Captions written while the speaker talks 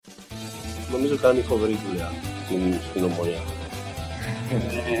νομίζω κάνει φοβερή δουλειά στην Ομόνια.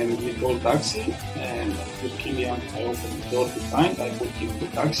 And we call taxi, and with Kilian, I opened the door behind, I put him in the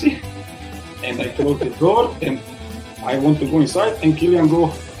taxi, and I close the door, and I want to go inside, and Kilian go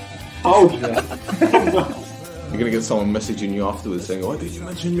out there. You're gonna get someone messaging you afterwards saying, "Why did you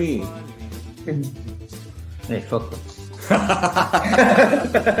mention me?" Hey, fuck them.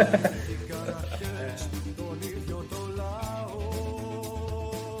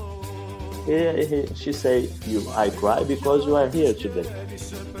 She say, I cry because you are here today.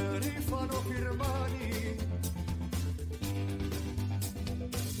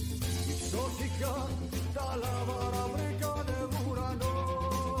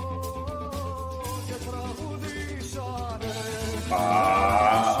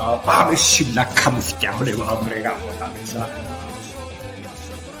 Πάμε σιλά καμουφτιά, βρεγά,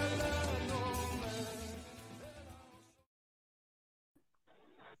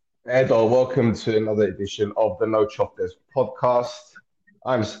 Edo, welcome to another edition of the No Chocolates podcast.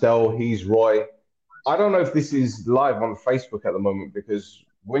 I'm Stel, he's Roy. I don't know if this is live on Facebook at the moment because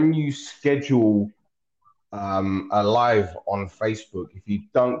when you schedule a live on Facebook, if you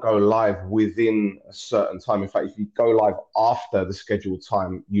don't go live within a certain time, in fact, if you go live after the scheduled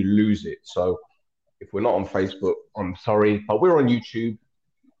time, you lose it. So if we're not on Facebook, I'm sorry, but we're on YouTube.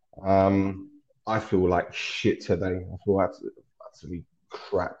 I feel like shit today. I feel absolutely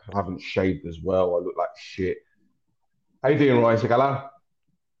crap. I haven't shaved as well. I look like shit. How you doing, Roy? Segala?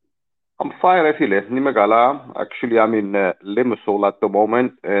 I'm fine, Refile. Nimegala. Actually, I'm in Limassol at the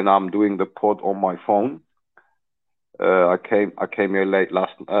moment, and I'm doing the pod on my phone. I came here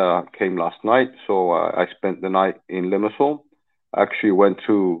came last night, so I spent the night in Limassol. I actually went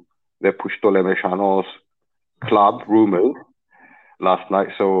to the Puștole Meșanos club, Rumel, last night.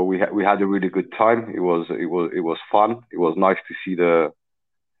 So we had a really good time. It was fun. It was nice to see the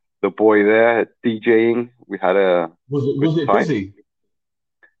boy there DJing. We had a was it time. busy?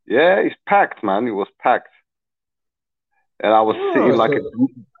 Yeah, it's packed, man. It was packed, and I was sitting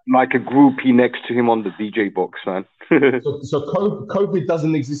like a groupie next to him on the DJ box, man. So COVID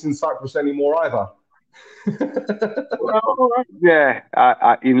doesn't exist in Cyprus anymore either. Well, yeah,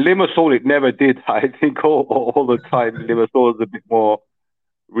 in Limassol it never did. I think all the time Limassol was a bit more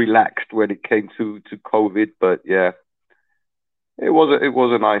relaxed when it came to COVID, but yeah, it was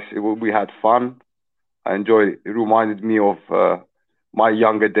a nice. We had fun. I enjoyed it. It reminded me of my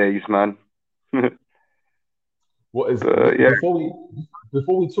younger days, man. What is yeah.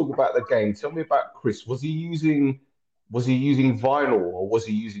 Before we talk about the game, tell me about Chris. Was he using vinyl or was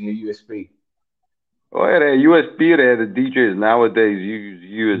he using a USB? Oh, yeah, USB. The DJs nowadays use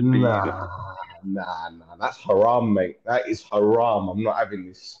USB. Nah. That's haram, mate. That is haram. I'm not having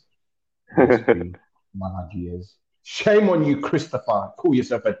this. USB. My ideas. Shame on you, Christopher. Call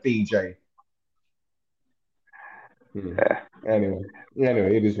yourself a DJ. Yeah. Anyway,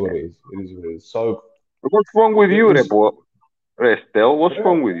 it is what it is. It is what it is. So, what's wrong with you, Restel? What's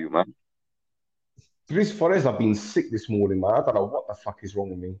wrong with you, man? 3 Forez, I've been sick this morning, man. I don't know what the fuck is wrong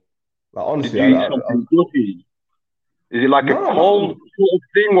with me. Like, honestly, did you eat something guilty? Is it like a cold sort of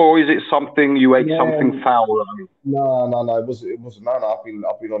thing, or is it something you ate something foul? No. It wasn't. No. I've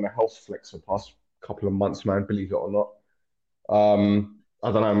been on a health flex for the past couple of months, man. Believe it or not. I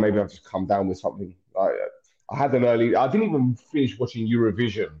don't know. Maybe I've just come down with something. I had an early. I didn't even finish watching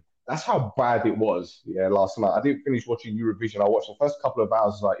Eurovision. That's how bad it was. Yeah, last night I didn't finish watching Eurovision. I watched the first couple of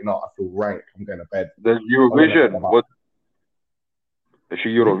hours. Like, I feel rank. I'm going to bed. The Eurovision. What? Is it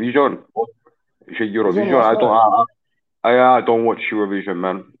Eurovision? Is it Eurovision? I don't watch Eurovision,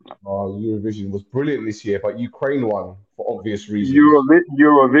 man. Oh, Eurovision was brilliant this year, but Ukraine won for obvious reasons.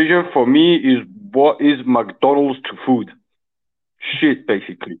 Eurovision for me is what is McDonald's to food. Shit,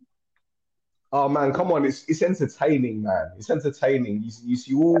 basically. Oh man, come on! It's entertaining, man. It's entertaining. You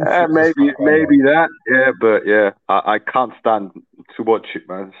see all. Maybe that. Yeah, but yeah, I can't stand to watch it,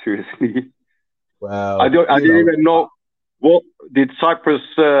 man. Seriously. Well, I didn't even know what did Cyprus.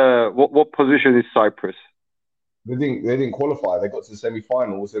 What position is Cyprus? They didn't qualify. They got to the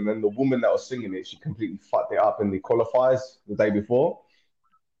semi-finals, and then the woman that was singing it, she completely fucked it up in the qualifiers the day before.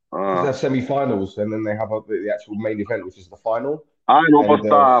 They have semi-finals, and then they have the actual main event, which is the final. Όπως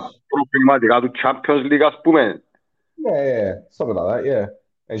τα προκριματικά του Champions League, ας πούμε. Yeah, something like that, yeah.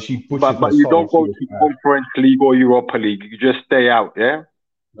 And she but you don't go to Conference League or Europa League. You just stay out, yeah?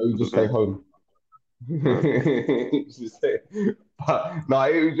 No, you just stay home. But no,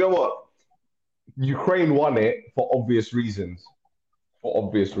 you know what? Ukraine won it for obvious reasons.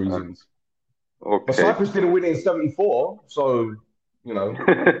 Okay. But Cyprus didn't win it in 74, so, man.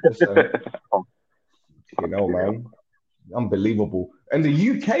 Unbelievable. And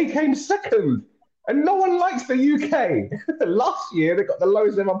the UK came second. And no one likes the UK. Last year, they got the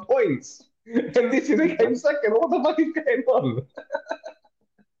lowest ever points. And this year, they came second. What the fuck is going on?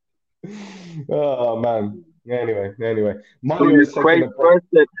 Oh, man. Anyway. So Mario you is taking create a break.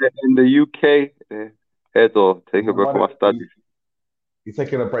 first in the UK. Edo, take a break from my studies. He's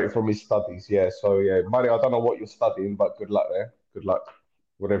taking a break from his studies. Yeah. So, yeah. Mario, I don't know what you're studying, but good luck there. Good luck.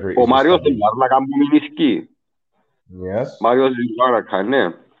 Whatever it is Ο you're Μάριος studying. να κάνουμε μηνίσκη. Yes. Μάριος Ζηλάρακα,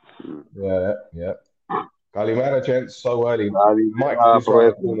 ναι. Yeah. Kalimera, gents, so early. Kalimera, Mike lives around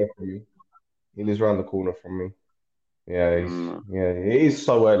the Proeto. corner from me. He lives around the corner from me. Yeah, it is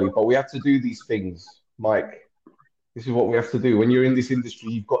so early, but we have to do these things, Mike. This is what we have to do. When you're in this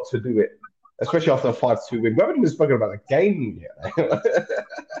industry, you've got to do it, especially after a 5-2 win. We haven't even spoken about the game yet.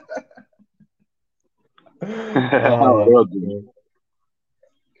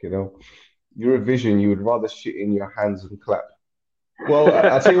 You know, Eurovision, you would rather shit in your hands and clap. Well,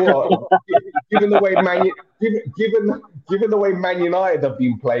 I'll tell you what. Given the way Man United have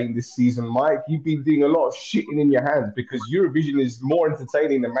been playing this season, Mike, you've been doing a lot of shitting in your hands because Eurovision is more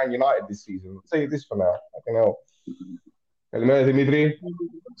entertaining than Man United this season. I'll tell you this for now. I can help. Kalimera, Dimitri.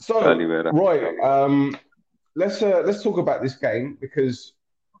 So, Roy, let's talk about this game because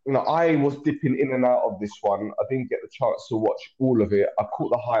I was dipping in and out of this one. I didn't get the chance to watch all of it. I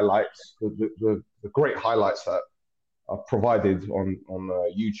caught the highlights, the great highlights that are provided on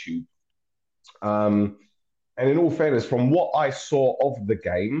YouTube. And in all fairness, from what I saw of the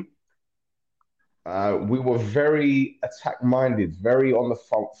game, we were very attack-minded, very on the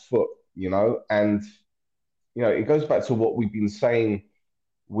front foot, and it goes back to what we've been saying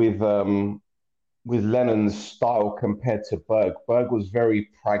with Lennon's style compared to Berg. Berg was very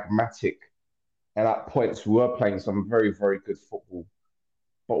pragmatic, and at points we were playing some very, very good football.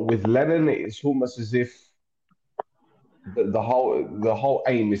 But with Lennon, it's almost as if the whole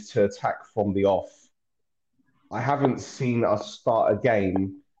aim is to attack from the off. I haven't seen us start a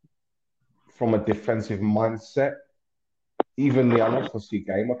game from a defensive mindset. Even the Anophacy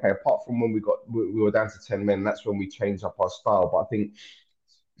game, okay, apart from when we were down to 10 men, that's when we changed up our style. But I think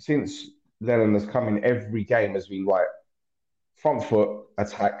since Lennon has come in, every game has been right. Front foot,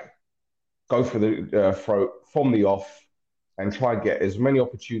 attack, go for the throat from the off, and try and get as many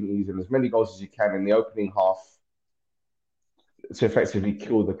opportunities and as many goals as you can in the opening half to effectively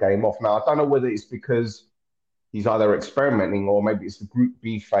kill the game off. Now, I don't know whether it's because he's either experimenting or maybe it's the Group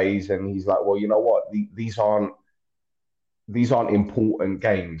B phase and he's like, well, you know what? These aren't important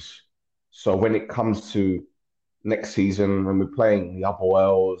games. So when it comes to next season, when we're playing the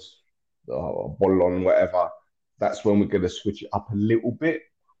Apoels, Bolon, whatever, that's when we're going to switch it up a little bit.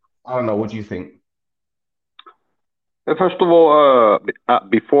 I don't know. What do you think? First of all,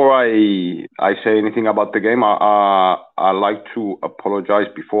 before I say anything about the game, I like to apologize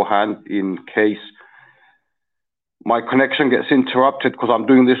beforehand in case my connection gets interrupted because I'm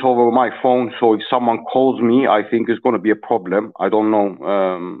doing this over my phone. So if someone calls me, I think it's going to be a problem. I don't know.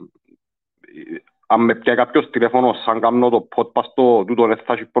 Αν με πιάει κάποιος τηλέφωνο σαν κάνω το podcast το τούτο δεν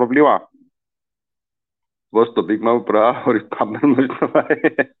θα έχει πρόβλημα. What's the big mouth, bro?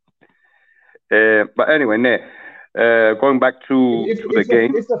 But anyway, going back to the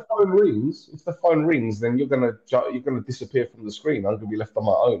game. If the phone rings, then you're gonna disappear from the screen. I'm gonna be left on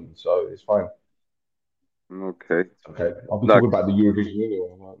my own, so it's fine. Okay. I'll be talking about the Eurovision anyway.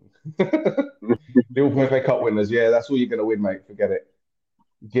 Liverpool FA Cup winners, yeah, that's all you're gonna win, mate. Forget it.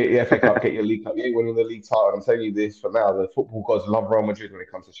 Get your FA Cup, get your League Cup. You ain't winning the league title. I'm telling you this for now. The football gods love Real Madrid when it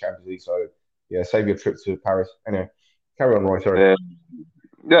comes to Champions League. So yeah, save your trip to Paris. Anyway, carry on, Roy. Sorry.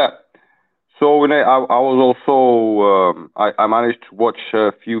 Yeah. So I was also I managed to watch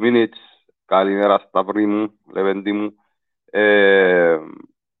a few minutes. Kalimera Stavrimu, Levendimu.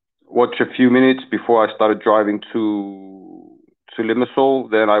 Watch a few minutes before I started driving to Limassol.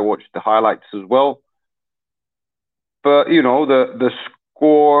 Then I watched the highlights as well. But the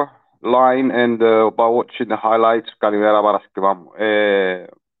score line and by watching the highlights, Kalimera Baraskivam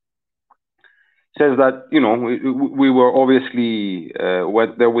says that we were obviously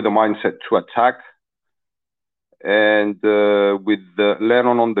went there with a mindset to attack, and with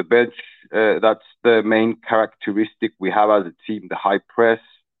Lennon on the bench, that's the main characteristic we have as a team: the high press,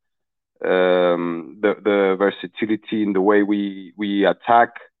 the versatility in the way we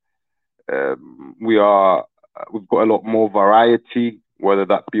attack. We've got a lot more variety, whether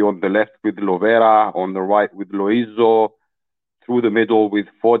that be on the left with Lovera, on the right with Loizo, through the middle with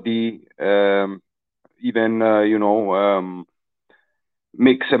Fodi, even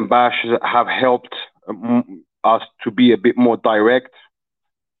Mix and Bash have helped us to be a bit more direct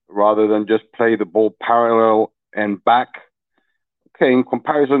rather than just play the ball parallel and back. Okay, in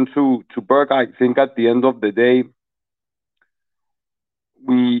comparison to Berg, I think at the end of the day,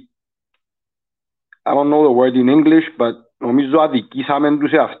 I don't know the word in English, but νομίζω αδικήσαμε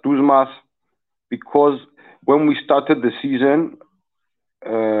τους εαυτούς μας, because when we started the season,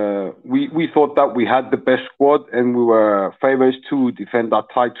 we thought that we had the best squad and we were favorites to defend our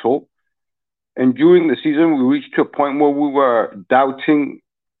title. And during the season, we reached to a point where we were doubting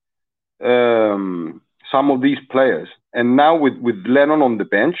some of these players. And now with Lennon on the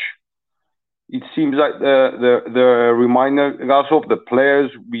bench, it seems like the reminders of the players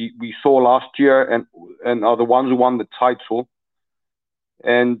we saw last year and are the ones who won the title.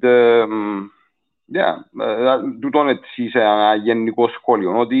 And τούτον έτσι σε ένα γενικό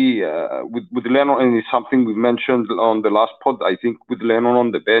σχόλιο. Ότι with Lennon, and it's something we mentioned on the last pod, I think with Lennon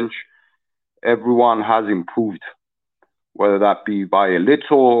on the bench, everyone has improved, whether that be by a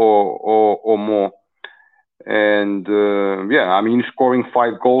little or more. And I mean, scoring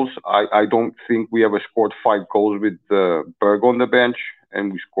 5 goals, I don't think we ever scored 5 goals with Berg on the bench,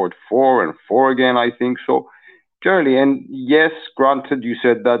 and we scored 4 and 4 again, I think so. Generally, and yes, granted, you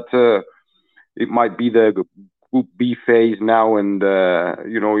said that it might be the Group B phase now, and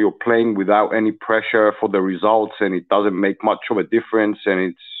you're playing without any pressure for the results, and it doesn't make much of a difference, and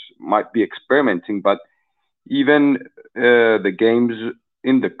it might be experimenting. But even the games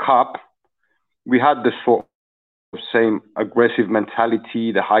in the cup, we had the sort of same aggressive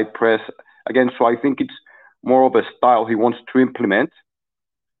mentality, the high press again. So I think it's more of a style he wants to implement,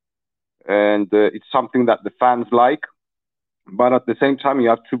 and it's something that the fans like. But at the same time, you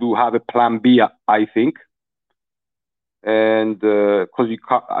have to have a plan B, I think, and because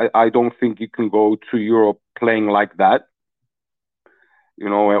I don't think you can go to Europe playing like that,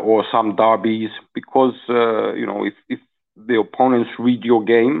 or some derbies, because if the opponents read your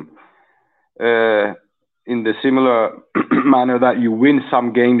game in the similar manner that you win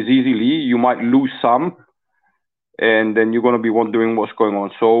some games easily, you might lose some, and then you're going to be wondering what's going on.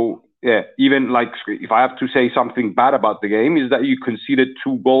 So yeah, even like if I have to say something bad about the game, is that you conceded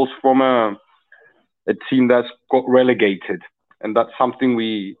 2 goals from a team that's got relegated, and that's something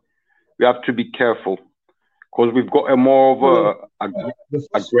we have to be careful, because we've got a more of a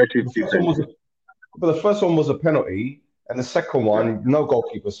aggressive defense. But the first one was a penalty, and the second one, no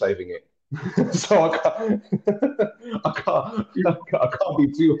goalkeeper saving it. So I can't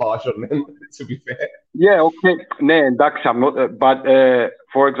be too harsh on them, to be fair. Yeah, okay. I'm not. But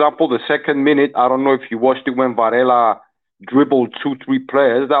for example, the second minute, I don't know if you watched it when Varela dribbled 2-3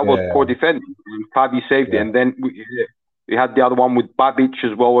 players. That was poor defending. Fabi saved it, and then we had the other one with Babic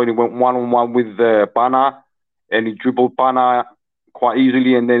as well, when he went 1-on-1 with Pana, and he dribbled Pana quite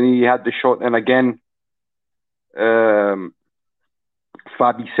easily, and then he had the shot, and again,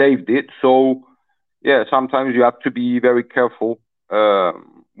 Fabi saved it. So yeah, sometimes you have to be very careful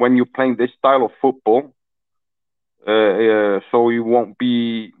when you're playing this style of football, so you won't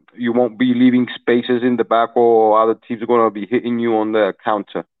be leaving spaces in the back, or other teams are going to be hitting you on the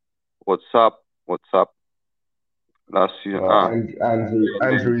counter. What's up? Last year,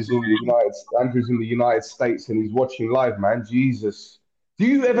 Andrew's in the United States, and he's watching live, man. Jesus, do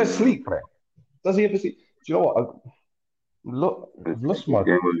you ever sleep, man? Does he ever sleep? Do you know what? I've lost my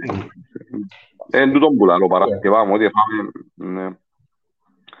thing.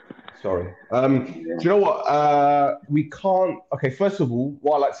 Sorry. Do you know what? We can't. Okay, first of all,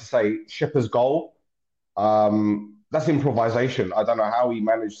 what I like to say, Shepard's goal, that's improvisation. I don't know how he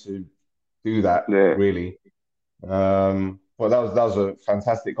managed to do that, really. But that was a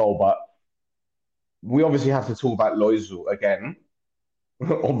fantastic goal. But we obviously have to talk about Loizu again,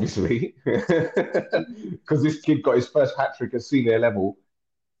 obviously, because this kid got his first hat-trick at senior level.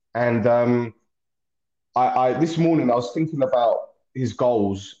 And I this morning I was thinking about his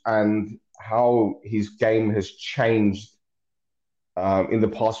goals and how his game has changed in the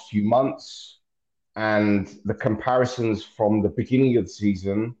past few months, and the comparisons from the beginning of the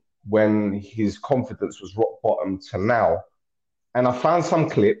season when his confidence was rock bottom to now. And I found some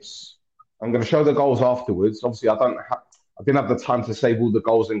clips. I'm going to show the goals afterwards. Obviously, I didn't have the time to save all the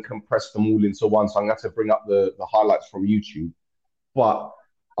goals and compress them all into one, so I'm going to have to bring up the highlights from YouTube. But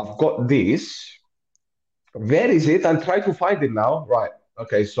I've got this. Where is it? I'm trying to find it now. Right.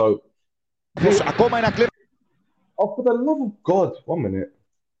 Okay, so... Oh, for the love of God. 1 minute.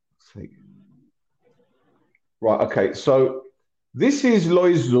 Right, okay. So this is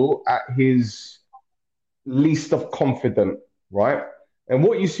Loizu at his least of confident, right? And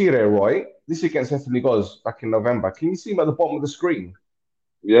what you see there, Roy, this is against Anthony Goz back in November. Can you see him at the bottom of the screen?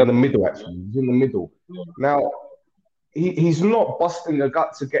 Yeah. In the middle, actually. He's in the middle. Yeah. Now, he's not busting a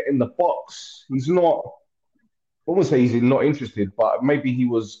gut to get in the box. He's not wouldn't say he's not interested, but maybe he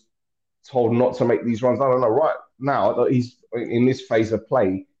was told not to make these runs. I don't know. Right now, that he's in this phase of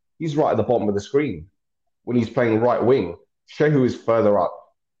play, he's right at the bottom of the screen when he's playing right wing. Shehu is further up.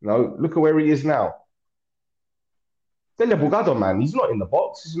 Look at where he is now. Dele Bugado, man, he's not in the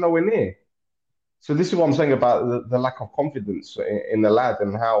box. He's nowhere near. So this is what I'm saying about the lack of confidence in the lad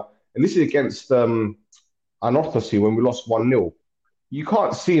and how. And this is against Anorthosis when we lost 1-0. You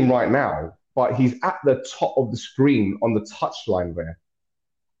can't see him right now, but he's at the top of the screen on the touchline there.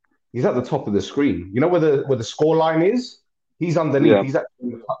 He's at the top of the screen. You know where the score line is? He's underneath. Yeah. He's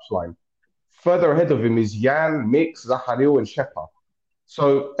actually on the touchline. Further ahead of him is Jan, Mix, Zaharil, and Shepa.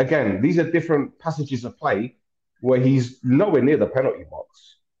 So again, these are different passages of play where he's nowhere near the penalty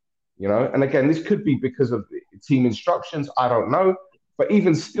box. And again, this could be because of team instructions. I don't know. But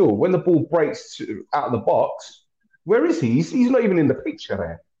even still, when the ball breaks out of the box, where is he? He's not even in the picture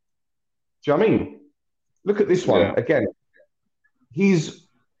there. Do you know what I mean? Look at this one. Yeah. Again, he's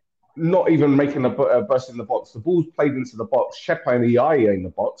not even making a burst in the box. The ball's played into the box. Shepa and Iai are in the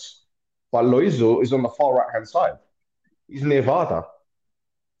box. But Loizo is on the far right-hand side. He's near Vada.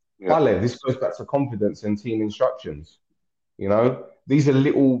 Yeah. Vale, this goes back to confidence and team instructions. These are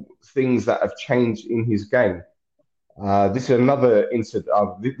little things that have changed in his game. This is another incident.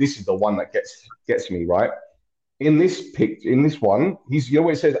 This is the one that gets me, right? In this one, he's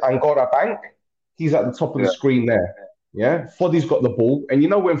where it says Angora Bank, he's at the top of the screen there. Yeah, Foddy's got the ball, and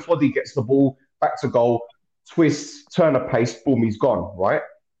when Foddy gets the ball back to goal, twists, turn a pace, boom, he's gone. Right?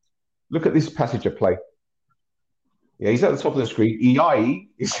 Look at this passage of play. Yeah, he's at the top of the screen. Iai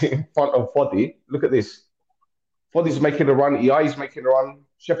is in front of Foddy. Look at this. Foddy's making a run. Iai's making a run.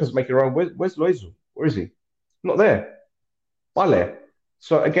 Shepa's making a run. Where's Loizo? Where is he? Not there. Vale.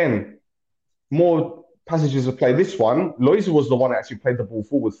 So again, more passages of play. This one, Loizo was the one that actually played the ball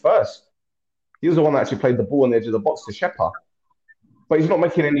forward first. He was the one that actually played the ball on the edge of the box to Shepa. But he's not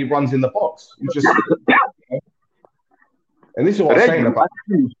making any runs in the box. He's just... And this is what I'm saying about...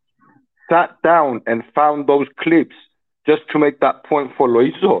 Sat down and found those clips just to make that point for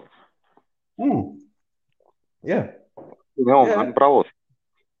Loizo. Yeah. Man, bravos.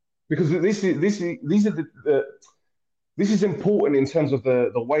 Because this is important in terms of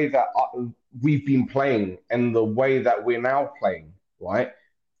the way that we've been playing and the way that we're now playing, right?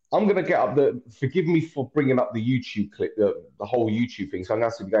 I'm going to get up forgive me for bringing up the YouTube clip, the whole YouTube thing. So I'm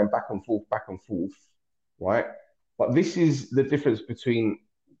going to have to be going back and forth, right? But this is the difference between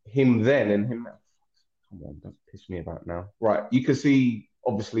him then and him now. Come on, don't piss me about now. Right, you can see,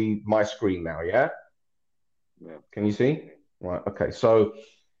 obviously, my screen now, yeah? Yeah. Can you see? Right, okay. So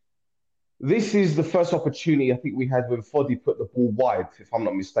this is the first opportunity I think we had when Foddy put the ball wide, if I'm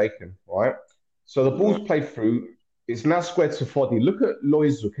not mistaken, right? So the ball's played through. It's now squared to Foddy. Look at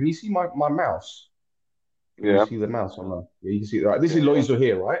Loizo. Can you see my mouse? Can you see the mouse on there? Yeah, you can see it. Right. This is Loizo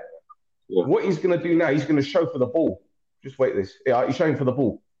here, right? Yeah. What he's going to do now, he's going to show for the ball. Just wait this. Yeah, he's showing for the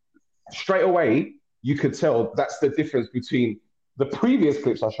ball. Straight away, you could tell that's the difference between the previous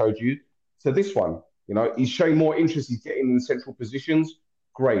clips I showed you to this one. He's showing more interest. He's getting in central positions.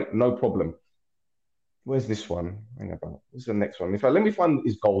 Great, no problem. Where's this one? Hang about. What's the next one? In fact, let me find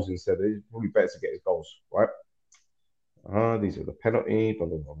his goals instead. It's probably better to get his goals, right? These are the penalty, blah,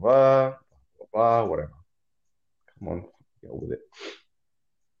 blah, blah, blah, blah, blah, whatever. Come on, get on with it.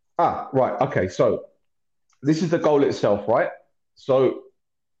 Right, okay, so this is the goal itself, right? So,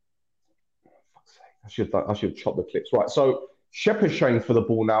 I should chop the clips. Right, so Shepa's showing for the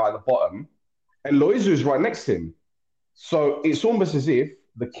ball now at the bottom, and Loizo is right next to him. So it's almost as if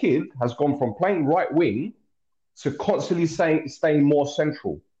the kid has gone from playing right wing to constantly staying more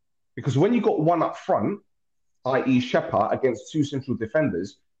central. Because when you got one up front, i.e. Shepa, against two central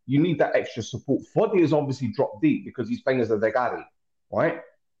defenders, you need that extra support. Foddy has obviously dropped deep because he's playing as a Degari, right?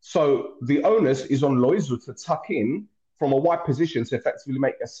 So the onus is on Loizo to tuck in from a wide position to effectively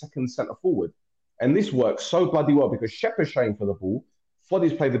make a second centre forward. And this works so bloody well because Shepa's showing for the ball.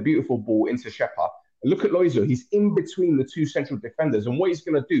 Foddy's played the beautiful ball into Shepa. And look at Loizo. He's in between the two central defenders. And what he's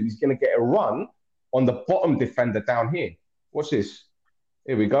going to do, he's going to get a run on the bottom defender down here. Watch this.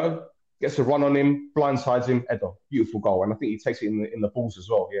 Here we go. Gets a run on him, blindsides him, Edo. Beautiful goal. And I think he takes it in the balls as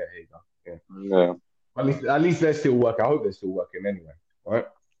well. Yeah, here you go. Yeah. At least they're still working. I hope they're still working anyway. Right.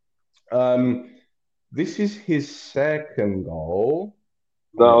 This is his second goal.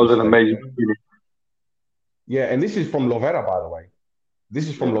 That was an amazing feeling. Yeah, and this is from Lovera, by the way. This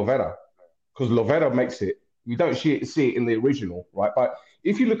is from Lovera. Because Lovera makes it. You don't see it in the original, right? But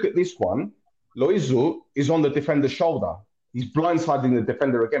if you look at this one, Loizo is on the defender's shoulder. He's blindsiding the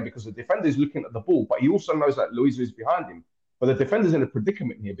defender again because the defender is looking at the ball, but he also knows that Loizo is behind him. But the defender's in a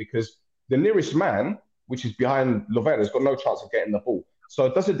predicament here because the nearest man which is behind Lovera, has got no chance of getting the ball. So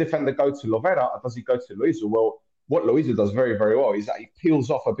does a defender go to Lovera or does he go to Luizu? Well, what Luizu does very, very well is that he peels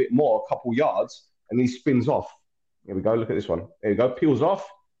off a bit more, a couple yards, and he spins off. Here we go. Look at this one. There you go. Peels off.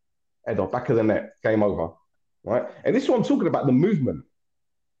 Head off, back of the net. Game over. Right? And this is what I'm talking about, the movement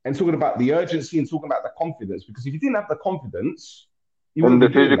and talking about the urgency and talking about the confidence. Because if you didn't have the confidence, you wouldn't be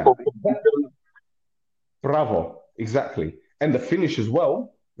doing that. Bravo. Exactly. And the finish as well.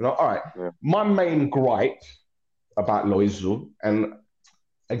 You know, all right. Yeah. My main gripe about Loizu, and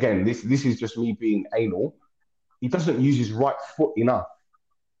again, this is just me being anal, he doesn't use his right foot enough.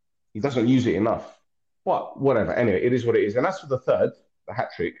 He doesn't use it enough. But whatever. Anyway, it is what it is. And as for the third, the hat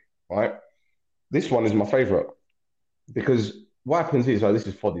trick, right? This one is my favourite. Because what happens is, this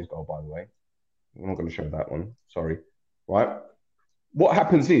is Foddy's goal, by the way. I'm not going to show that one. Sorry. Right? What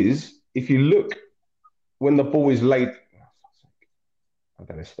happens is, if you look when the ball is laid... I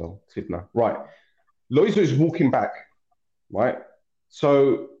don't know still. Sidna. Right. Loizu is walking back. Right?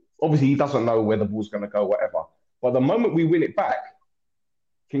 So, obviously, he doesn't know where the ball's going to go, whatever. But the moment we win it back,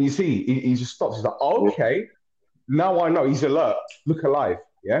 can you see? He just stops. He's like, oh, okay, now I know. He's alert. Look alive.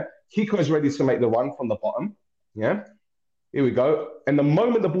 Yeah. Kiko is ready to make the run from the bottom. Yeah. Here we go. And the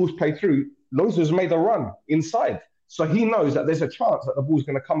moment the ball's played through, Loizu has made a run inside. So he knows that there's a chance that the ball's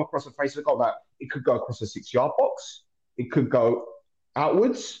going to come across the face of the goal. That it could go across the 6-yard box. It could go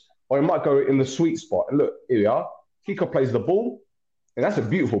outwards, or it might go in the sweet spot. And look, here we are. Kiko plays the ball. And that's a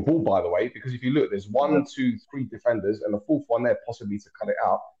beautiful ball, by the way, because if you look, there's 1, 2, 3 defenders, and the fourth one there possibly to cut it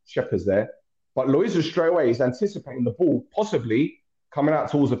out. Shepard's there. But Loizu straight away is anticipating the ball possibly coming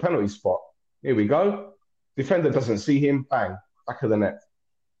out towards the penalty spot. Here we go. Defender doesn't see him. Bang. Back of the net.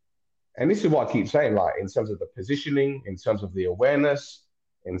 And this is what I keep saying, like, in terms of the positioning, in terms of the awareness,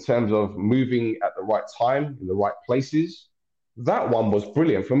 in terms of moving at the right time, in the right places. That one was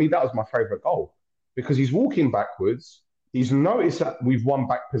brilliant. For me, that was my favourite goal. Because he's walking backwards. He's noticed that we've won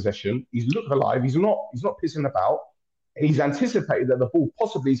back possession. He's looked alive. He's not pissing about. He's anticipated that the ball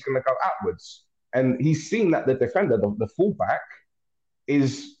possibly is going to go outwards. And he's seen that the defender, the fullback,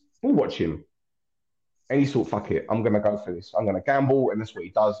 is ball watching. And he thought, fuck it, I'm going to go for this. I'm going to gamble. And that's what he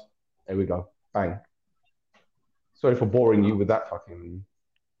does. There we go. Bang. Sorry for boring you with that fucking...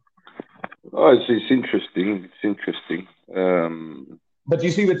 Oh, it's interesting. It's interesting. But do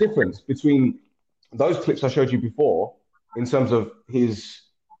you see the difference between those clips I showed you before in terms of his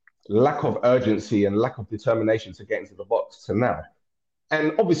lack of urgency and lack of determination to get into the box to now?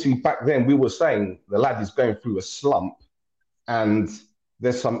 And obviously back then we were saying the lad is going through a slump and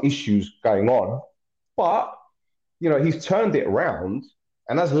there's some issues going on, but, you know, he's turned it around.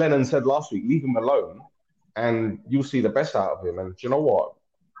 And as Lennon said last week, leave him alone and you'll see the best out of him. And do you know what?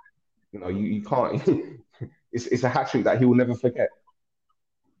 You know, you can't, it's a hat trick that he will never forget.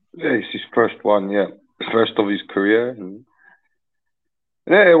 Yeah, it's his first one, yeah. First of his career.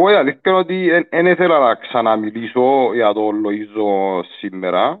 Ναι, εγώ η αλήθεια είναι ότι δεν ήθελα να ξαναμιλήσω για το Λοΐζο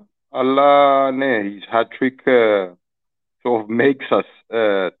σήμερα, αλλά ναι, his hat-trick sort of makes us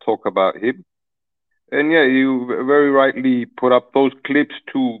talk about him. And yeah, you very rightly put up those clips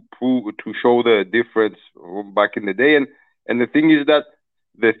to show the difference from back in the day. And the thing is that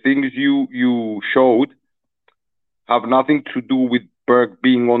the things you showed have nothing to do with Berg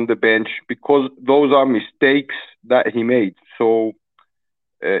being on the bench, because those are mistakes that he made. So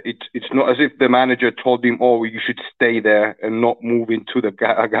it's not as if the manager told him, "Oh, you should stay there and not move into the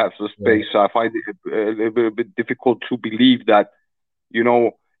gaps of space." Yeah. So I find it a little bit difficult to believe that, you know,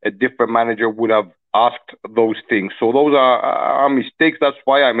 a different manager would have asked those things. So those are mistakes. That's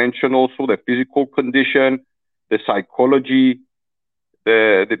why I mentioned also the physical condition, the psychology,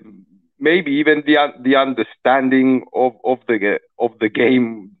 the maybe even the understanding of the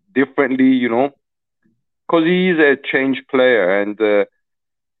game differently, you know, because he is a changed player, and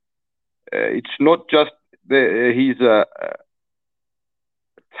it's not just he's a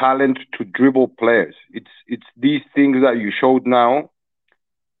talent to dribble players. It's these things that you showed now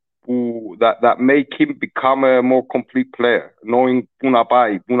that make him become a more complete player, knowing πού να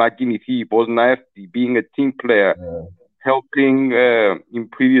πάει, πού να κινηθεί, πώς να έρθει, being a team player. Yeah. Helping in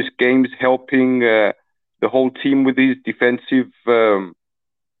previous games, helping the whole team with his defensive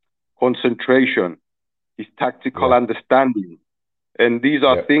concentration, his tactical understanding. And these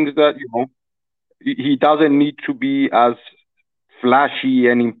are things that, you know, he doesn't need to be as flashy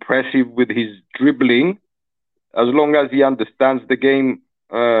and impressive with his dribbling, as long as he understands the game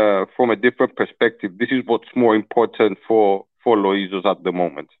from a different perspective. This is what's more important for Loizos at the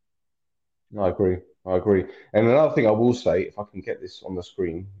moment. I agree. And another thing I will say, if I can get this on the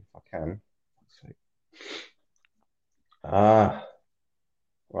screen, if I can.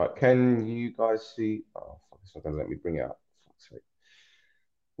 Right, can you guys see? Oh, fuck, it's not gonna let me bring it up. Fuck's sake.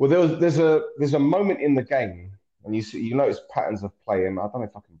 Well, there's a moment in the game and you notice patterns of play, and I don't know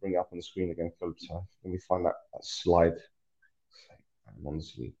if I can bring it up on the screen again, Philip. So let me find that slide.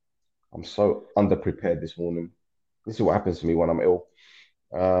 Honestly, I'm so underprepared this morning. This is what happens to me when I'm ill.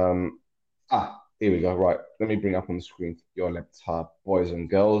 Here we go. Right, let me bring up on the screen your laptop, boys and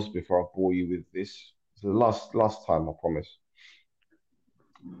girls, before I bore you with this. It's the last time, I promise.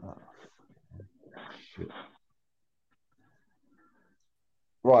 Shit.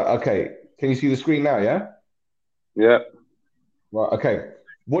 Right, okay. Can you see the screen now? Yeah. Yeah. Right, okay.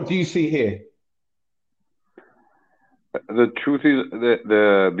 What do you see here? The truth is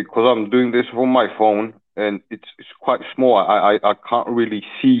the because I'm doing this from my phone and it's quite small. I can't really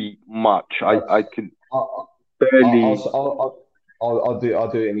see much. I can barely. I'll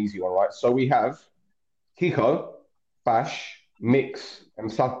do an easy one, right? So we have Kiko, Bash, Mix,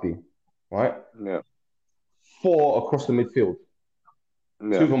 and Sakti, right? Yeah. 4 across the midfield.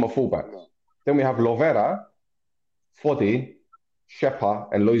 Yeah. 2 of them are fullbacks. Then we have Lovera, Fodi, Shepa,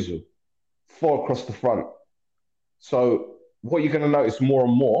 and Loizu. 4 across the front. So what you're going to notice more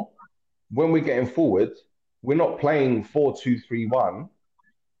and more, when we're getting forward, we're not playing 4-2-3-1.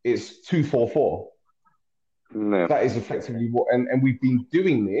 It's 2-4-4. Yeah. That is effectively what, and we've been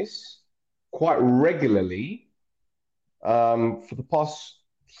doing this quite regularly for the past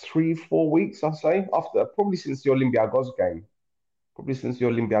 3-4 weeks, I'd say, probably since the Olympiacos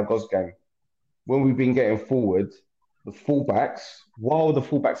game. When we've been getting forward, the fullbacks, while the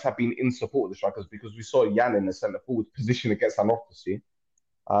fullbacks have been in support of the strikers, because we saw Jan in the centre forward position against Anorthosis,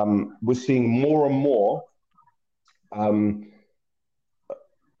 we're seeing more and more,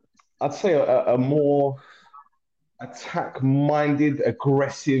 I'd say a more attack-minded,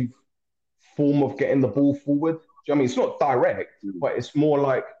 aggressive form of getting the ball forward. Do you know what I mean? It's not direct, but it's more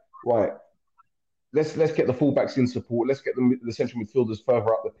like, right, let's get the fullbacks in support. Let's get the central midfielders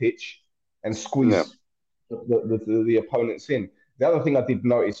further up the pitch and squeeze the opponents in. The other thing I did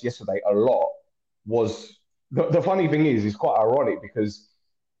notice yesterday a lot was the funny thing is it's quite ironic because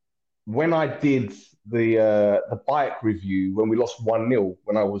when I did the bike review when we lost 1-0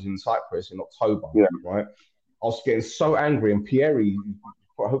 when I was in Cyprus in October, right? I was getting so angry, and Pieri,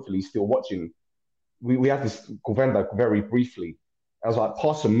 hopefully he's still watching. We had this Govenda very briefly. I was like,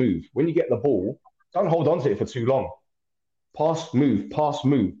 pass and move. When you get the ball, don't hold on to it for too long. Pass, move,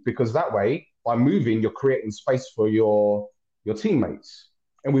 because that way, by moving, you're creating space for your teammates.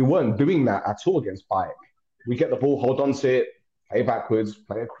 And we weren't doing that at all against Bayek. We get the ball, hold on to it, play backwards,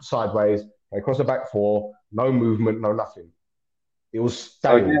 play sideways, play across the back 4, no movement, no nothing. It was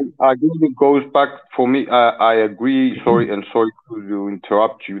stale. Again, it goes back for me. I agree. Sorry to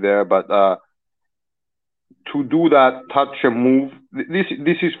interrupt you there, but to do that touch and move,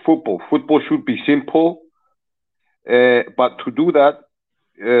 this is football. Football should be simple, but to do that,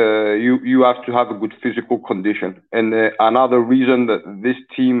 you have to have a good physical condition. And another reason that this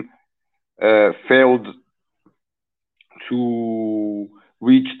team failed to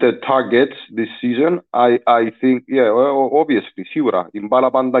reach the targets this season, I think, obviously, σίγουρα. Η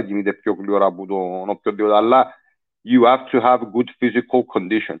μπάλα πάντα γίνεται πιο γλυόρα από τον οποιοδήποτε, αλλά you have to have a good physical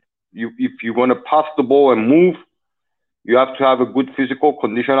condition. If you want to pass the ball and move, you have to have a good physical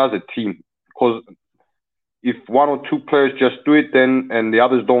condition as a team. Because if 1 or 2 players just do it, then and the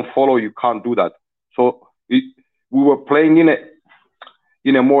others don't follow, you can't do that. So we were playing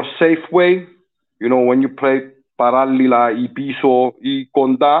in a more safe way. You know, when you play παράλληλα ή πίσω ή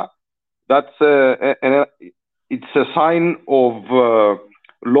κοντά, it's a sign of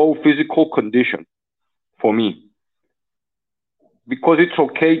low physical condition for me. Because it's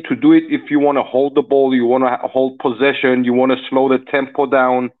okay to do it if you want to hold the ball, you want to hold possession, you want to slow the tempo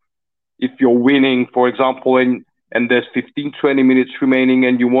down. If you're winning, for example, and there's 15-20 minutes remaining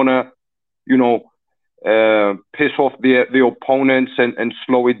and you want to, piss off the opponents and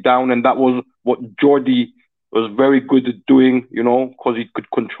slow it down. And that was what Jordi was very good at doing, because he could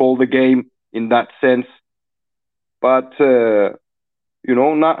control the game in that sense. But,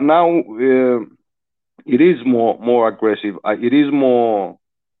 now it is more aggressive. It is more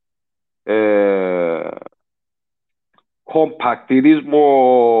compact. It is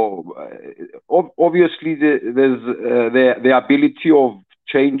more obviously there's the ability of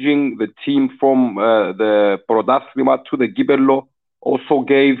changing the team from the Prodastlima to the Gibello also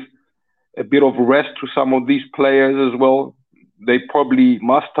gave a bit of rest to some of these players as well. They probably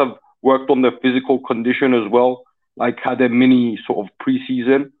must have worked on their physical condition as well, like had a mini sort of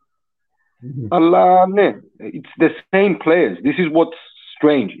preseason. It's the same players. This is what's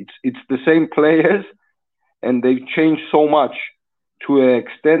strange. It's the same players, and they've changed so much. to an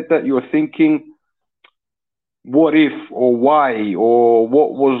extent that you're thinking, what if, or why, or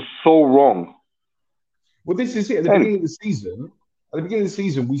what was so wrong? Well, this is it. At the beginning of the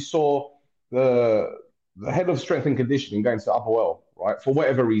season, we saw the head of strength and conditioning going to Upwell, right, for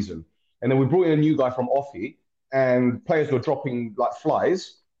whatever reason. And then we brought in a new guy from Offie, and players were dropping like flies.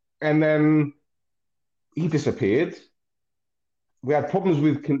 And then he disappeared. We had problems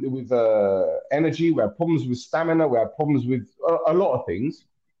with energy. We had problems with stamina. We had problems with a lot of things.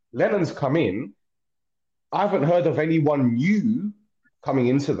 Lennon's come in. I haven't heard of anyone new coming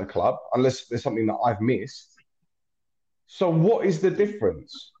into the club, unless there's something that I've missed. So what is the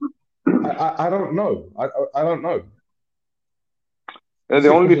difference? I don't know. I don't know. The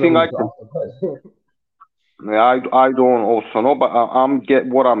only thing I don't also know, but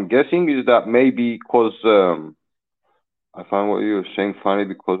what I'm guessing is that maybe because I find what you were saying funny,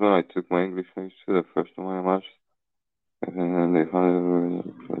 because when I took my English to the first of my match, and they found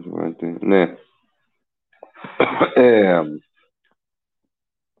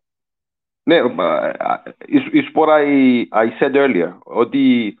it's what I said earlier. Or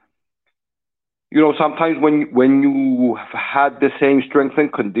sometimes when you have had the same strength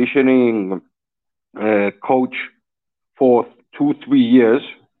and conditioning coach for 2-3 years,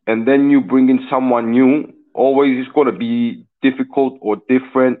 and then you bring in someone new, always it's going to be difficult or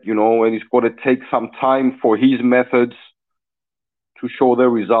different, and it's going to take some time for his methods to show their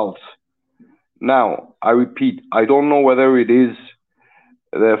results. Now, I repeat, I don't know whether it is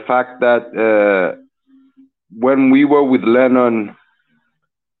the fact that when we were with Lennon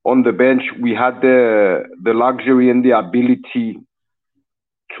on the bench, we had the luxury and the ability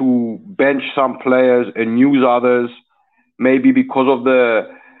to bench some players and use others, maybe because of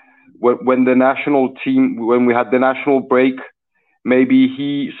when the national team, when we had the national break, maybe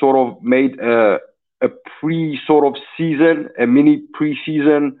he sort of made a pre-sort of season, a mini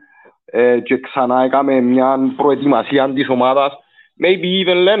pre-season, και ξανά έκαμε μια προετοιμασία της ομάδας. Maybe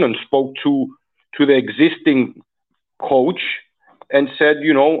even Lennon spoke to the existing coach and said,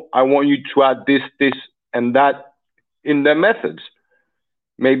 I want you to add this, and that in the methods.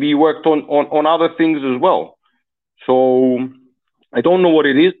 Maybe he worked on other things as well. So I don't know what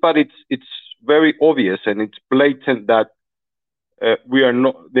it is, but it's very obvious and it's blatant that we are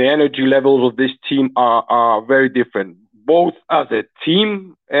not. The energy levels of this team are very different, both as a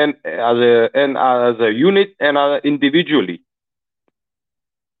team and as a unit and individually.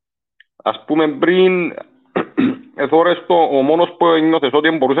 Ας πούμε πριν, ο μόνος που νιώθες ότι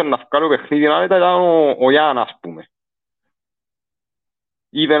μπορούσε να βγάλει ο παιχνίδι ήταν ο Γιάνν, ας πούμε.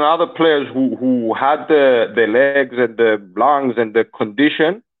 Even other players who had the legs and the lungs and the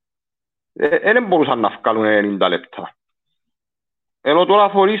condition, δεν μπορούσαν να βγάλουν 90 λεπτά. Ενώ τώρα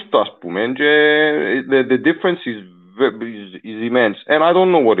φορείς το, ας πούμε, the difference is immense. And I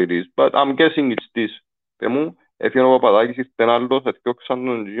don't know what it is, but I'm guessing it's this. Έφυγε ο Παπαδάκης, ήρθε άλλος, έφτιαξαν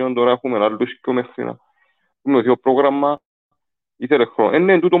τον Γιόν, τώρα έχουμε άλλους και μέχρι να έχουμε δύο πρόγραμμα, ήθελε χρόνο.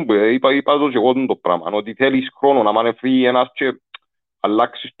 Είναι τούτο που είπα το και εγώ το πράγμα, ότι θέλεις χρόνο να μανεφρεί ένας και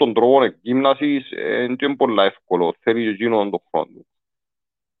αλλάξεις τον τρόπο εκγύμνασης, είναι πολύ εύκολο, θέλεις εκείνον τον χρόνο.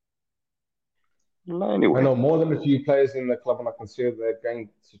 Anyway. I know more than a few players in the club, and I can see they're going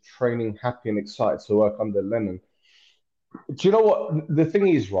to training happy and excited to work under Lennon. Do you know what? The thing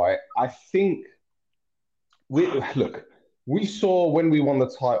is, right, I think we saw when we won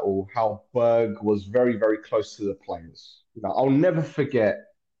the title how Berg was very, very close to the players. I'll never forget,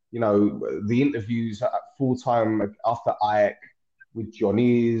 the interviews at full time after Ajax with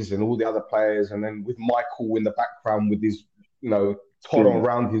Johnny's and all the other players, and then with Michael in the background with his, towel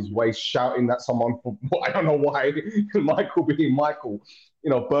around his waist, shouting at someone for, I don't know why, Michael being Michael,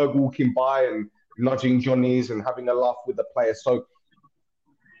 Berg walking by and nudging Johnny's and having a laugh with the players. So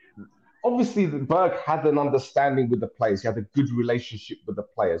obviously, Berg had an understanding with the players. He had a good relationship with the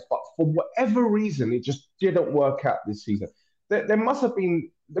players. But for whatever reason, it just didn't work out this season. There must have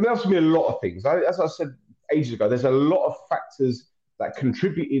been a lot of things. As I said ages ago, there's a lot of factors that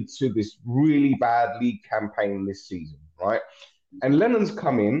contributed to this really bad league campaign this season, right? And Lennon's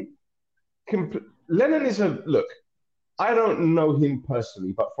come in. Lennon is look, I don't know him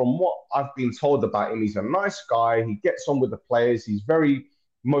personally, but from what I've been told about him, he's a nice guy. He gets on with the players. He's very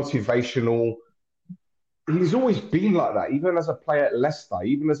motivational. He's always been like that, even as a player at Leicester,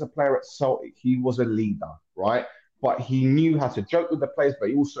 even as a player at Celtic. He was a leader, right? But he knew how to joke with the players, but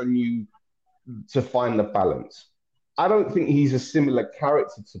he also knew to find the balance. I don't think he's a similar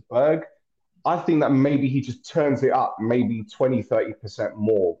character to Berg. I think that maybe he just turns it up maybe 20-30%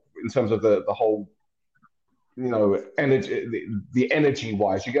 more in terms of the whole, energy, the energy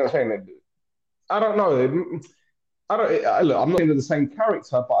wise. You get what I'm saying? I don't know. Look, I'm not saying they're the same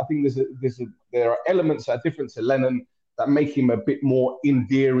character, but I think there are elements that are different to Lennon that make him a bit more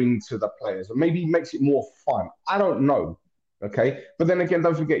endearing to the players, or maybe makes it more fun. I don't know. Okay, but then again,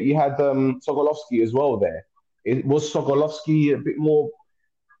 don't forget you had Sokolovsky as well there. It was Sokolovsky a bit more.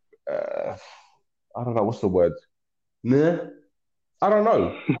 I don't know what's the word. Nah, I don't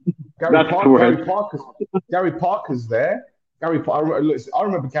know. Gary Parker's there. I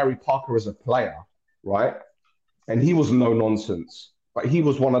remember Gary Parker as a player, right? And he was no nonsense, but he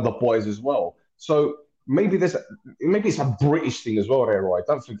was one of the boys as well. So maybe it's a British thing as well there, Roy.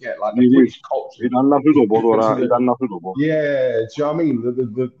 Don't forget, like the British culture. Yeah, do you know what I mean?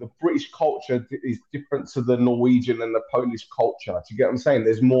 The British culture is different to the Norwegian and the Polish culture. Do you get what I'm saying?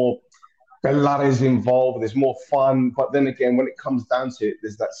 There's more Belarus involved, there's more fun, but then again, when it comes down to it,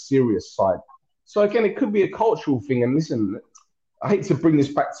 there's that serious side. So again, it could be a cultural thing. And listen, I hate to bring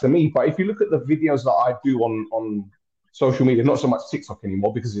this back to me, but if you look at the videos that I do on social media, not so much TikTok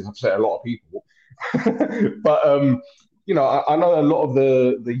anymore because it's upset a lot of people, but you know, I know a lot of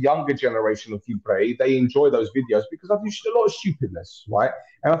the younger generation of Kibre, they enjoy those videos because I do a lot of stupidness, right?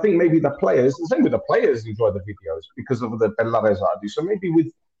 And I think maybe the same with the players enjoy the videos because of the Belarus that I do. So maybe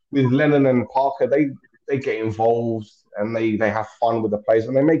with Lennon and Parker, they get involved and they have fun with the players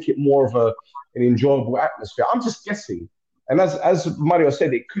and they make it more of an enjoyable atmosphere. I'm just guessing. And as Mario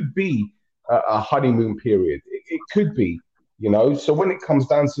said, it could be a honeymoon period. It could be, you know. So when it comes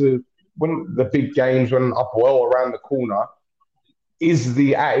down to when the big games, when Apoel around the corner, is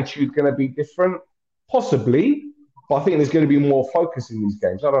the attitude going to be different? Possibly, but I think there's going to be more focus in these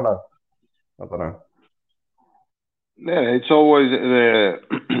games. I don't know. Yeah, it's always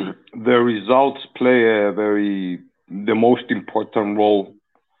the results play the most important role,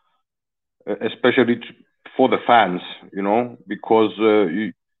 especially for the fans, you know, because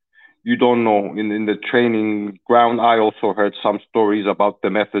you don't know in the training ground. I also heard some stories about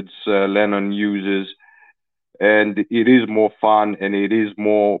the methods Lennon uses, and it is more fun and it is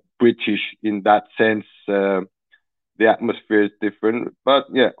more British in that sense. The atmosphere is different, but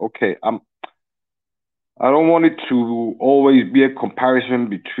yeah, okay. I don't want it to always be a comparison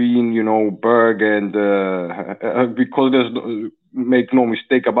between, you know, Berg and because make no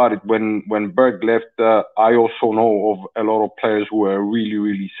mistake about it. When Berg left, I also know of a lot of players who were really,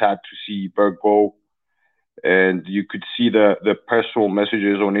 really sad to see Berg go, and you could see the personal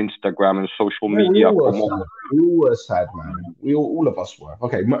messages on Instagram and social media. We all were sad, man. All of us were.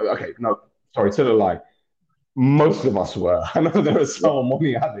 Okay, no, sorry, tell a lie. Most of us were. I know there were some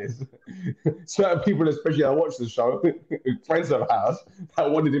money others. Certain people, especially that watch the show, friends of ours, that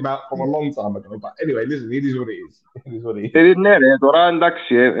wanted him out from a long time ago. But anyway, listen, it is what it is. It is what it is. Ναι, τώρα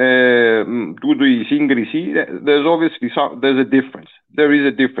εντάξει, τούτο η σύγκριση, there's a difference. There is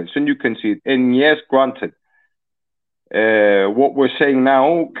a difference, and you can see it. And yes, granted, what we're saying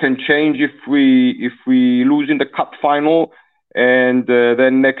now can change if we lose in the cup final. And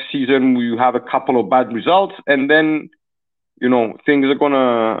then next season we have a couple of bad results, and then you know things are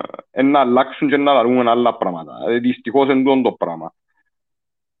gonna να αλλάξουν και να λαρούμε άλλα πράγματα. Δυστυχώς είναι τούτο το πράγμα.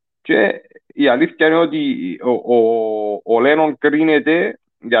 Και η αλήθεια είναι ότι ο Λένον κρίνεται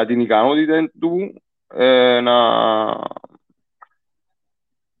για την ικανότητα του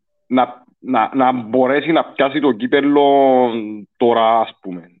να μπορέσει να πιάσει το κύπελλο τώρα, ας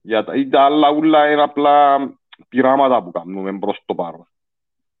πούμε. Γιατί τα άλλα ούλα είναι απλά πειράματα που κάνουμε προς το παρόν.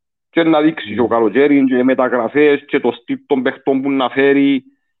 Και να δείξει και ο καλοκαίρι και μεταγραφές και το στυλ των παιχτών που να φέρει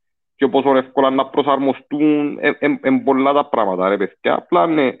και πόσο εύκολα να προσαρμοστούν. Πολλά τα πράγματα, ρε παιδιά. Απλά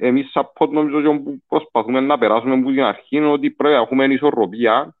ναι, εμείς σαν pod νομίζω που προσπαθούμε να περάσουμε από την αρχή είναι ότι πρέπει να έχουμε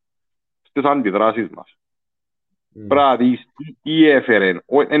ισορροπία στις αντιδράσεις μας. Πρέπει να δεις τι έφερε.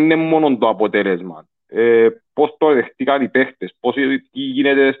 Δεν είναι μόνο το αποτέλεσμα. Πώς το δεχτήκαν οι παίχτες, τι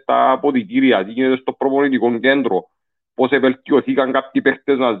γίνεται στα αποδυτήρια, τι γίνεται στο προπονητικό κέντρο, πώς βελτιωθήκαν κάποιοι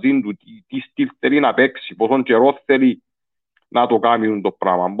παίχτες να ζουν του, τι στυλ θέλει να παίξει, πόσον καιρό θέλει να το κάνουν το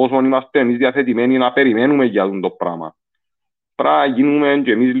πράγμα, πόσον είμαστε εμείς διαθετημένοι να περιμένουμε για το πράγμα. Πρέπει να γίνουμε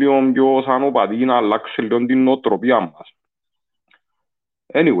και εμείς λίγο πιο σαν οπαδοί να αλλάξουμε λίγο την νοοτροπία μας.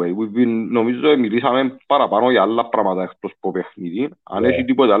 Anyway, νομίζω μιλήσαμε παραπάνω για άλλα πράγματα εκτός από παιχνίδι. Αν έχει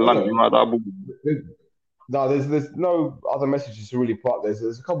τίποτα άλλα μηνύματα που... No, there's no other messages to really put.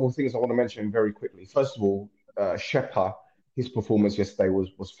 There's a couple of things I want to mention very quickly. First of all, Shepa, his performance yesterday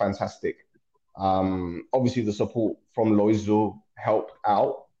was fantastic. Obviously, the support from Loizo helped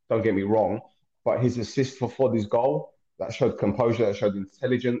out. Don't get me wrong, but his assist for Foddy's goal, that showed composure, that showed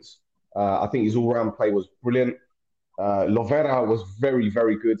intelligence. I think his all-round play was brilliant. Lovera was very,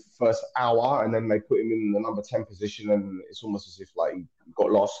 very good first hour, and then they put him in the number 10 position, and it's almost as if like he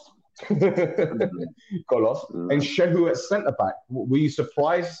got lost. got lost. And Shehu at centre back. Were you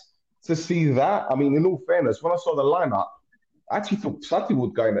surprised to see that? I mean, in all fairness, when I saw the lineup, I actually thought Sati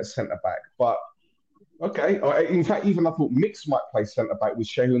would go in at centre back, but okay. In fact, even I thought Mix might play centre back with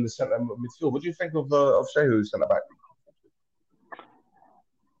Shehu in the centre midfield. What do you think of Shehu centre back?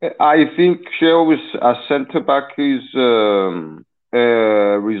 I think Shehu as centre back is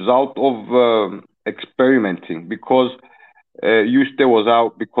a result of experimenting because Juste was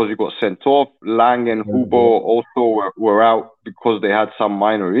out because he got sent off. Lang and Hubo also were out because they had some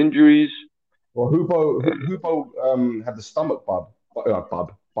minor injuries. Well, Hubo had the stomach bug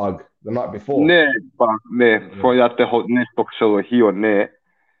the night before. For that the whole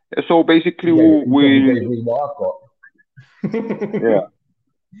So basically, we what I've got. Yeah.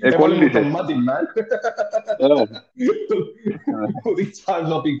 Muddy, man. All these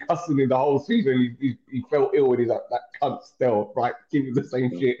times I've been cussing him the whole season, he felt ill and he's like, that cunt still, right? Give him the same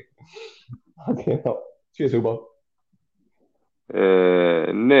shit. Okay, cheers, Hubo.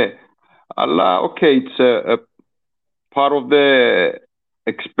 Okay, it's a part of the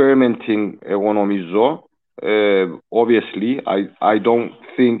experimenting economizo. Obviously, I don't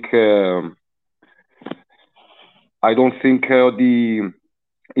think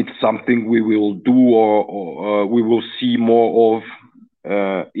it's something we will do or we will see more of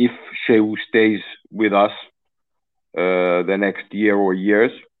if Shehu stays with us the next year or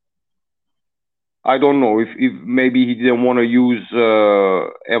years. I don't know if maybe he didn't want to use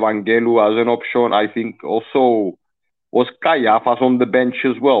Evangelu as an option. I think also was Kayafas on the bench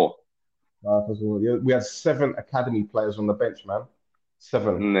as well. We had 7 academy players on the bench, man.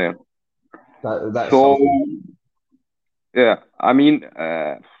 7. Yeah. That's so something. Yeah, I mean,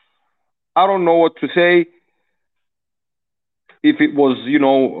 I don't know what to say. If it was,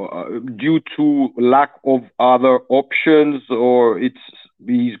 due to lack of other options, or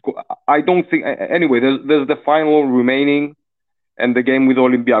I don't think. Anyway, there's the final remaining, and the game with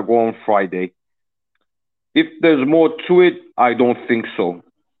Olympiacos on Friday. If there's more to it, I don't think so.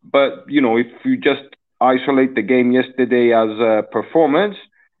 But if you just isolate the game yesterday as a performance,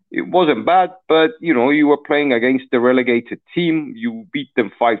 it wasn't bad, but, you were playing against the relegated team. You beat them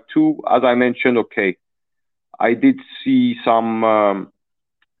 5-2. As I mentioned, okay, I did see some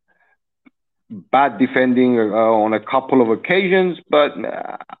bad defending on a couple of occasions, but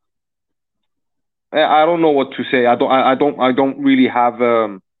I don't know what to say. I don't really have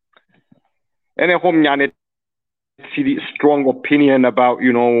any strong opinion about,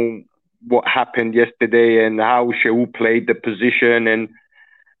 what happened yesterday and how Shehu played the position. And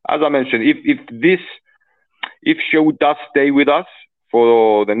as I mentioned, if Shehu does stay with us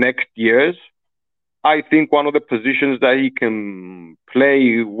for the next years, I think one of the positions that he can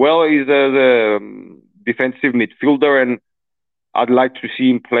play well is as a defensive midfielder, and I'd like to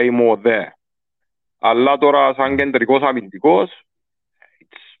see him play more there.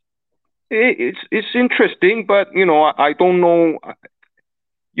 It's interesting, but I don't know.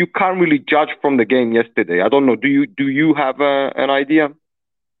 You can't really judge from the game yesterday. I don't know. Do you have an idea?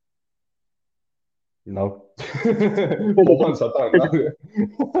 No. For once, I don't.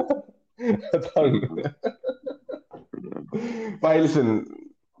 I don't. But hey, listen,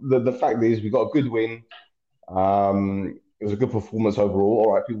 the fact is we got a good win. It was a good performance overall.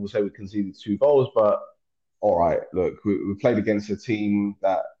 All right, people say we conceded 2 goals, but all right, look, we played against a team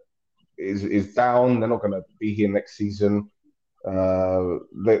that is down. They're not going to be here next season.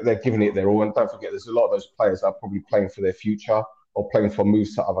 They're giving it their all. And don't forget, there's a lot of those players that are probably playing for their future or playing for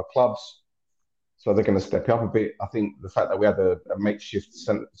moves to other clubs. So they're going to step up a bit. I think the fact that we had a makeshift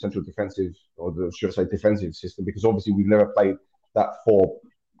central defensive, or should I say defensive system, because obviously we've never played that 4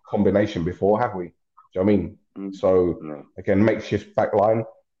 combination before, have we? Do you know what I mean? So again, makeshift back line.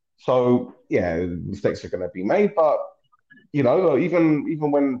 So yeah, mistakes are going to be made, but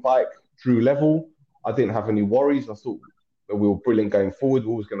even when Bike drew level, I didn't have any worries. I thought that we were brilliant going forward. We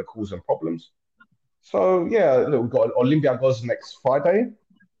were always going to cause them problems. So yeah, look, we've got Olympiacos next Friday,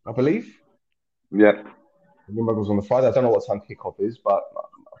 I believe. Yeah. Olympiacos on the Friday. I don't know what time kickoff is, but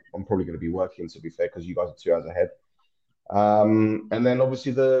I'm probably going to be working, to be fair, because you guys are 2 hours ahead. And then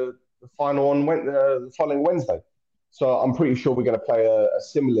obviously the final on the following Wednesday. So I'm pretty sure we're going to play a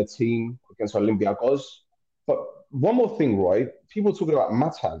similar team against Olympiacos. But one more thing, Roy. People talking about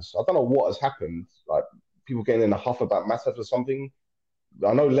Matas. I don't know what has happened. Like people getting in a huff about Matas or something.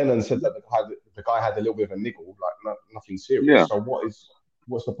 I know Lennon said that the guy had a little bit of a niggle, like nothing serious. Yeah. So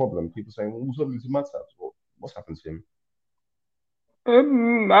what's the problem? People saying, well, what's happened to Matas? What's happened to him? I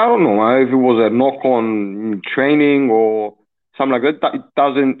don't know if it was a knock on training or something like that. It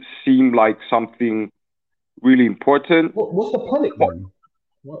doesn't seem like something really important. What's the panic then?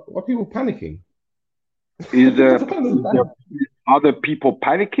 Why are people panicking? Is there other people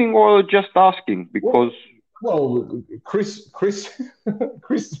panicking or just asking? Because well, Chris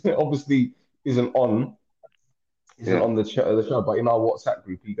obviously isn't on the show, but in our WhatsApp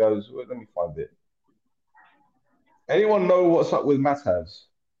group, he goes, well, "Let me find it." Anyone know what's up with Mattavs?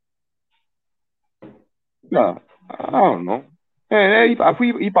 yeah, I don't know. Αφού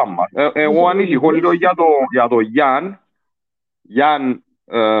είπαμε, εγώ ανησυχώ λίγο για το Jan. Jan,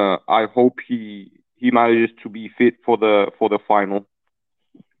 I hope he manages to be fit for the final.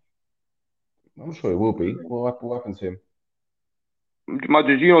 I'm sure it will be. What happened to him? Μα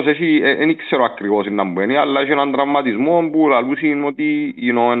και εκείνος δεν ξέρω ακριβώς να μπαίνει, αλλά έχει έναν τραυματισμό που λαλούσαν ότι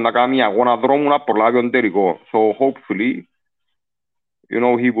να κάνει αγώνα δρόμου να προλάβει τον τελικό. So hopefully,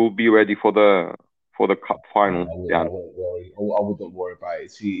 he will be ready for the cup final. I wouldn't worry about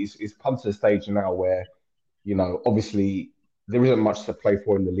it. See, it's come to the stage now where, obviously there isn't much to play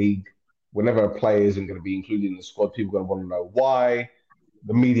for in the league. Whenever a player isn't going to be included in the squad, people are going to want to know why.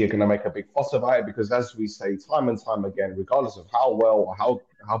 The media are going to make a big fuss about it because, as we say time and time again, regardless of how well or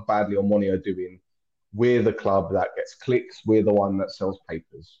how badly Omoni are doing, we're the club that gets clicks. We're the one that sells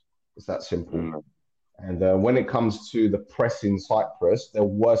papers. It's that simple. And when it comes to the press in Cyprus,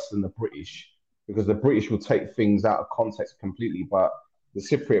 they're worse than the British because the British will take things out of context completely, but the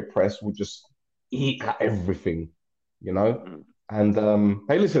Cypriot press will just eat at everything, And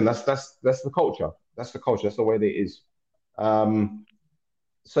hey, listen, that's the culture. That's the culture. That's the way that it is.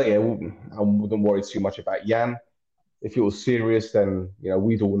 So yeah, I wouldn't worry too much about Jan. If it was serious, then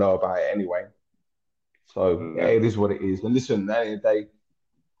we'd all know about it anyway. So yeah, it is what it is. And listen, at the end of the day,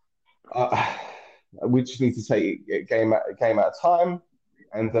 we just need to take it game at a time.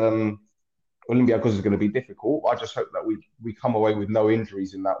 And Olympiacos is going to be difficult. I just hope that we come away with no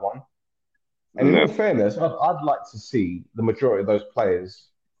injuries in that one. And in all fairness, I'd like to see the majority of those players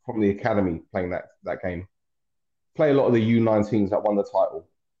from the academy playing that game. Play a lot of the U19s that won the title.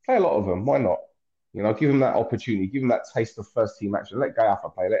 Play a lot of them. Why not? Give them that opportunity. Give them that taste of first team action. Let Gayafa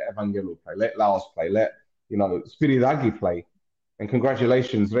play. Let Evangelou play. Let Laos play. Let Spiridagi play. And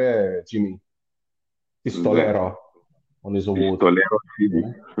congratulations there, Jimmy Pistolero on his award.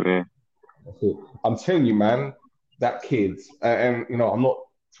 Yeah. That's it. I'm telling you, man, that kid. And I'm not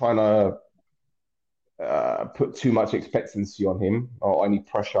trying to put too much expectancy on him or any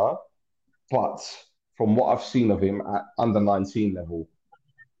pressure, but from what I've seen of him at under 19 level,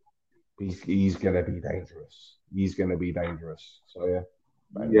 he's going to be dangerous. He's going to be dangerous. So yeah.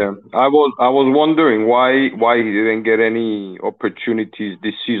 Yeah, I was wondering why he didn't get any opportunities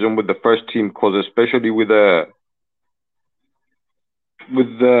this season with the first team, because especially with the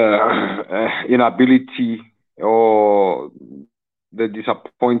inability or the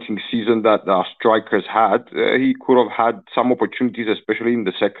disappointing season that our strikers had, he could have had some opportunities, especially in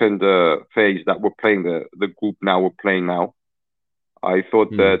the second phase that we're playing, the group now we're playing now. I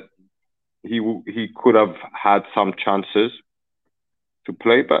thought that he could have had some chances to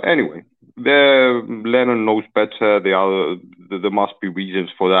play, but anyway, Lennon knows better. There must be reasons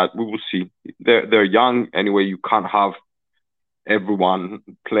for that. We will see. They're young anyway. You can't have everyone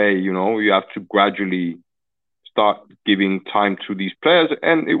play. You have to gradually start giving time to these players,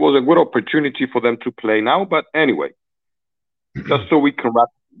 and it was a good opportunity for them to play now. But anyway, just so we can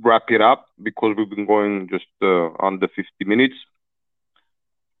wrap it up, because we've been going just under 50 minutes.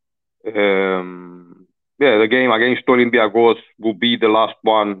 The game against Olympiacos will be the last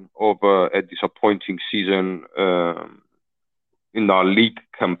one of a disappointing season in our league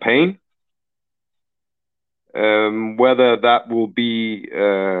campaign. Whether that will be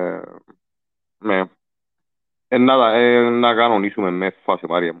να κανονίσουμε με φάση,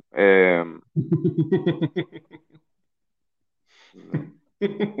 Μάρια μου.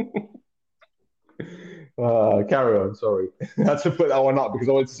 Carry on, sorry. I had to put that one up because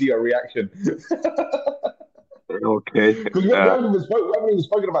I wanted to see your reaction. Okay. Because we haven't even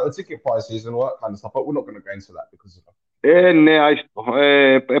spoken about the ticket prices and all that kind of stuff, but we're not going to go into that because of that. Ναι,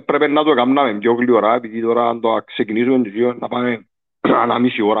 πρέπει να το κάνουμε πιο γλυόρα, επειδή τώρα αν το ξεκινήσουμε να πάμε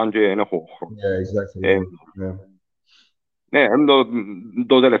ανάμιση ώρα και δεν έχω χρόνο. Yeah, exactly. Ναι,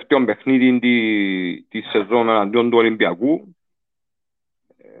 το τελευταίο παιχνίδι τη σεζόν εναντίον του Ολυμπιακού.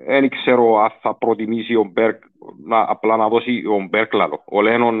 Δεν ξέρω αν θα προτιμήσει ο Μπέρκ απλά να δώσει ο Μπέρκ λάλο. Ο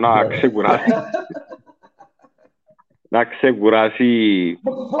Λένον να ξεκουράσει. Να ξεκουράσει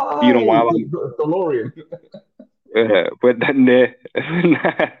την ομάδα.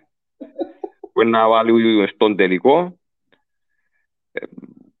 Που να βάλει στον τελικό.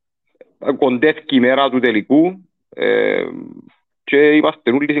 Κοντεύκει η μέρα του τελικού και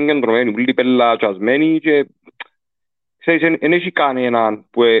είμαστε όλοι συγκεντρωμένοι, όλοι πελατσασμένοι και Ξέρεις, δεν έχει κανέναν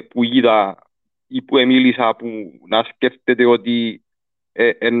που είδα ή που μίλησα που να σκέφτεται ότι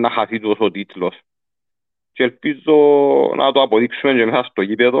να χαθεί τόσο ο τίτλος. Και ελπίζω να το αποδείξουμε και μέσα στο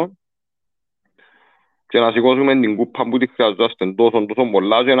γήπεδο και να σηκώσουμε την κούπα που τη χρειαζόμαστε τόσο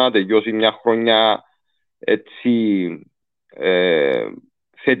πολλά και να τελειώσει μια χρονιά έτσι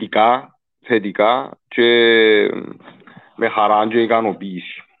θετικά και με χαρά και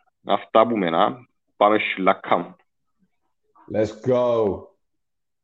ικανοποίηση. Αυτά που μένα. Πάμε σιλάκα μου. Let's go.